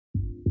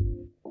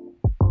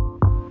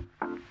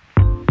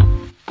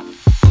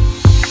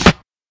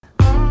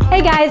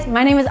Hey guys,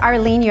 my name is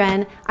Arlene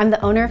Yuan. I'm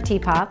the owner of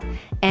Teapop,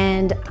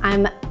 and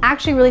I'm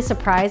actually really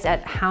surprised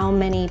at how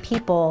many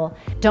people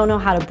don't know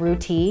how to brew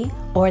tea,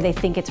 or they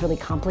think it's really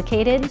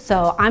complicated.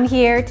 So I'm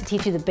here to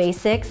teach you the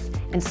basics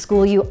and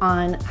school you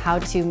on how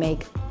to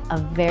make a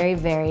very,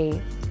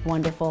 very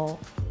wonderful,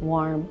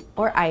 warm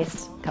or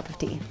iced cup of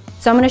tea.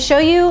 So I'm gonna show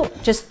you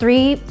just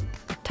 3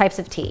 types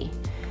of tea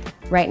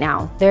right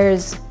now.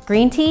 There's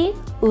green tea,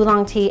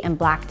 oolong tea, and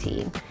black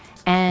tea.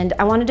 And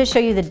I wanted to show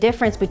you the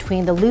difference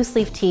between the loose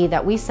leaf tea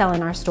that we sell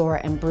in our store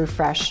and Brew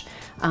Fresh,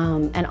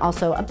 and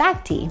also a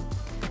bag tea.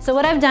 So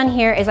what I've done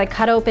here is I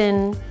cut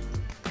open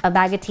a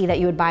bag of tea that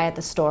you would buy at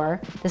the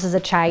store. This is a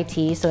chai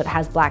tea, so it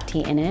has black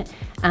tea in it.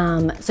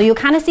 So you'll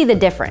kind of see the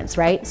difference,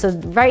 right? So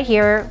right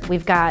here,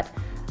 we've got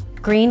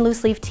green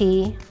loose leaf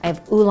tea, I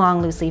have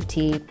oolong loose leaf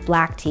tea,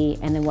 black tea,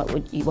 and then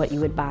what you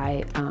would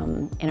buy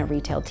in a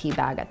retail tea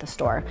bag at the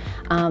store.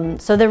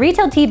 So the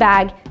retail tea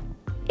bag,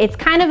 it's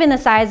kind of in the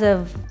size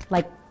of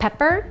like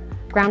pepper,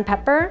 ground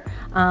pepper.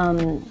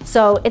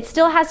 So it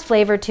still has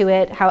flavor to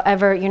it.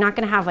 However, you're not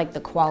gonna have like the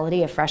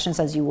quality of freshness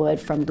as you would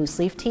from loose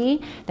leaf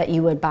tea that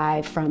you would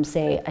buy from,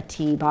 say, a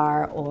tea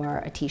bar or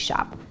a tea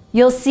shop.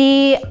 You'll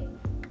see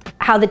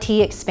how the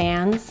tea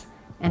expands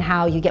and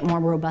how you get more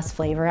robust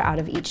flavor out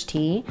of each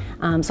tea.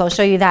 So I'll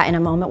show you that in a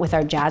moment with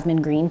our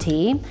jasmine green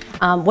tea.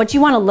 What you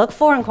wanna look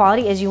for in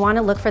quality is you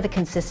wanna look for the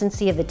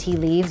consistency of the tea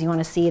leaves. You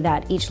wanna see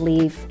that each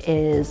leaf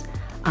is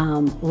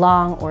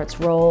long or it's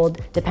rolled,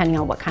 depending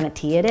on what kind of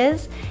tea it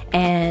is.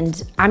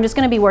 And I'm just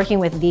gonna be working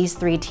with these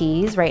 3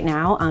 teas right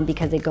now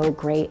because they go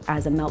great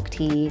as a milk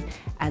tea,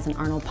 as an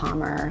Arnold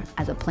Palmer,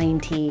 as a plain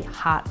tea,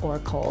 hot or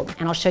cold.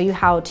 And I'll show you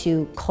how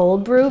to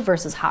cold brew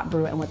versus hot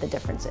brew and what the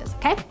difference is,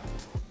 okay?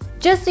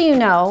 Just so you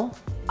know,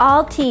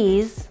 all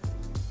teas,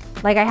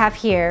 like I have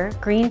here,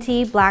 green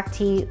tea, black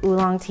tea,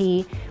 oolong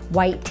tea,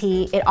 white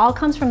tea, it all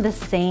comes from the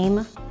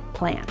same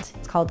plant.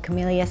 It's called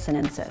Camellia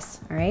sinensis,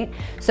 all right?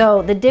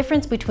 So the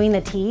difference between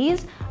the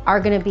teas are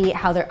gonna be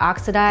how they're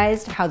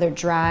oxidized, how they're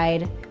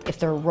dried, if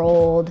they're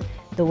rolled,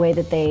 the way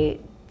that they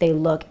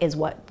look is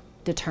what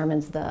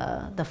determines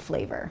the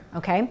flavor,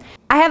 okay?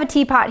 I have a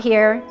teapot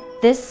here.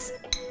 This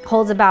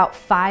holds about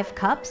 5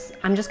 cups.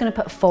 I'm just gonna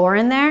put 4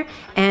 in there.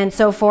 And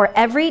so for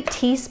every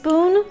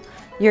teaspoon,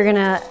 you're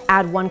gonna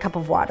add 1 cup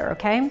of water,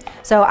 okay?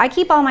 So I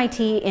keep all my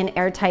tea in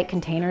airtight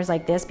containers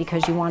like this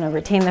because you wanna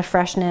retain the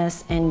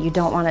freshness and you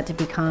don't want it to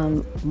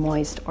become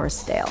moist or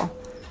stale,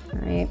 all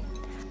right?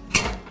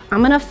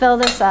 I'm gonna fill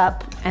this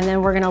up and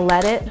then we're gonna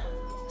let it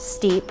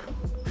steep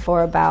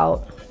for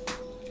about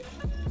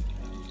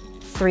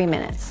 3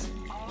 minutes.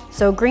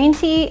 So green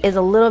tea is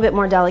a little bit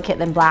more delicate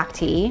than black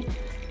tea.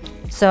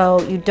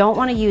 So you don't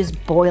want to use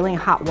boiling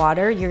hot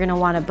water. You're going to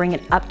want to bring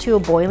it up to a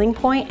boiling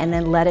point and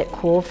then let it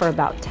cool for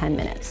about 10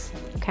 minutes,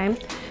 okay?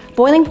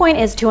 Boiling point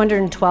is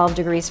 212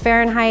 degrees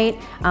Fahrenheit.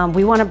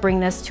 We want to bring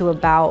this to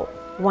about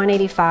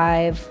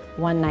 185,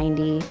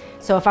 190.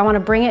 So if I want to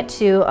bring it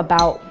to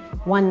about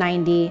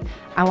 190,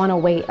 I want to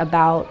wait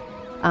about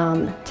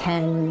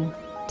 10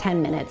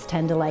 minutes,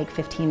 10 to like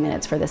 15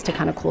 minutes for this to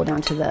kind of cool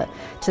down to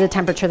the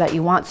temperature that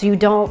you want, so you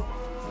don't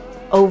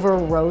over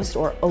roast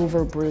or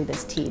over brew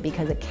this tea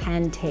because it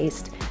can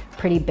taste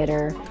pretty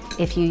bitter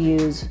if you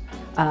use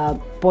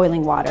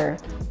boiling water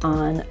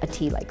on a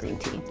tea like green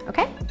tea,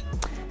 okay?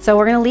 So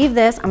we're gonna leave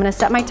this, I'm gonna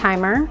set my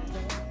timer.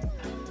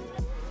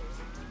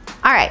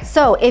 All right,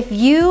 so if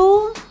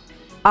you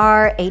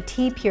are a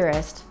tea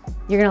purist,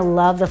 you're gonna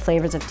love the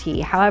flavors of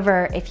tea.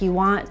 However, if you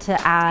want to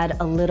add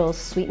a little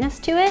sweetness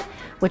to it,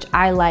 which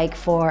I like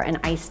for an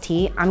iced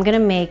tea, I'm gonna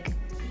make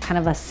kind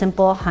of a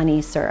simple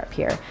honey syrup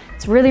here.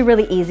 It's really,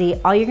 really easy.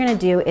 All you're gonna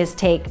do is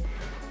take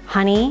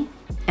honey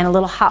and a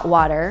little hot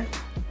water,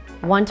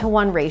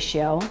 1-to-1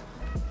 ratio,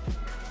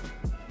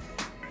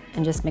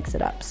 and just mix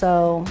it up.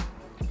 So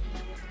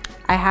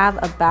I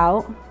have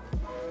about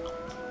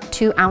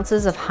 2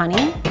 ounces of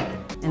honey,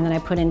 and then I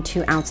put in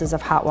 2 ounces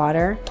of hot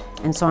water,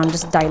 and so I'm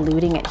just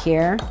diluting it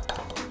here.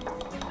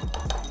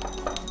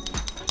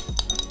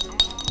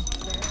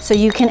 So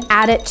you can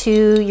add it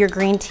to your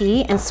green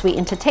tea and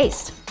sweeten to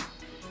taste.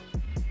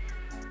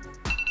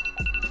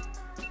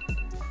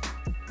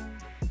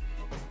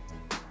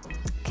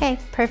 Okay,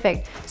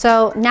 perfect.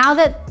 So now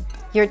that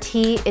your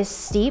tea is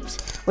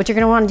steeped, what you're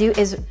gonna wanna do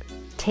is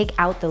take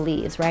out the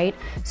leaves, right?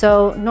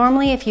 So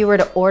normally if you were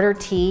to order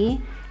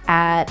tea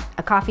at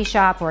a coffee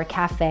shop or a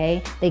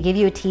cafe, they give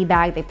you a tea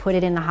bag, they put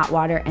it in the hot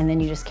water, and then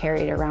you just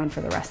carry it around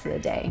for the rest of the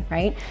day,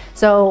 right?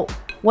 So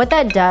what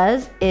that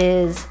does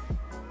is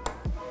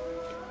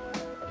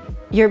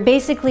you're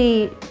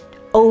basically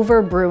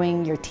over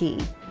brewing your tea.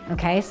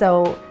 Okay,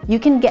 so you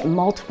can get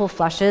multiple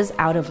flushes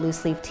out of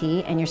loose leaf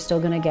tea and you're still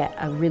gonna get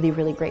a really,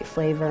 really great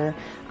flavor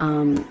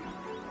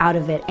out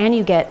of it, and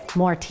you get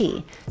more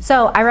tea.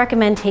 So I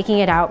recommend taking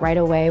it out right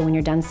away when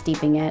you're done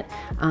steeping it.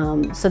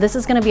 So this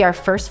is gonna be our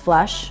first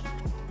flush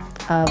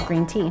of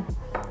green tea.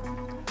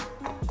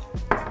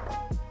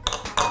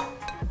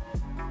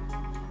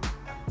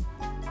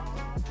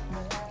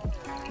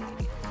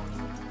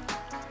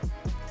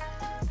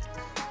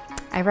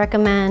 I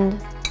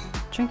recommend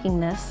drinking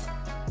this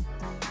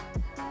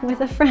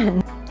with a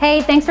friend.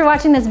 Hey, thanks for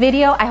watching this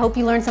video. I hope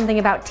you learned something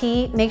about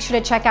tea. Make sure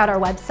to check out our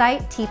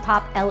website,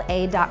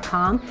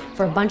 teapopla.com,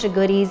 for a bunch of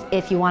goodies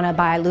if you want to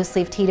buy loose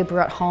leaf tea to brew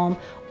at home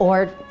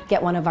or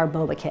get one of our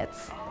boba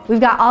kits. We've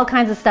got all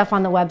kinds of stuff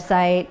on the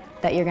website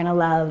that you're gonna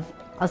love.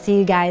 I'll see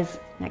you guys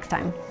next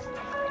time.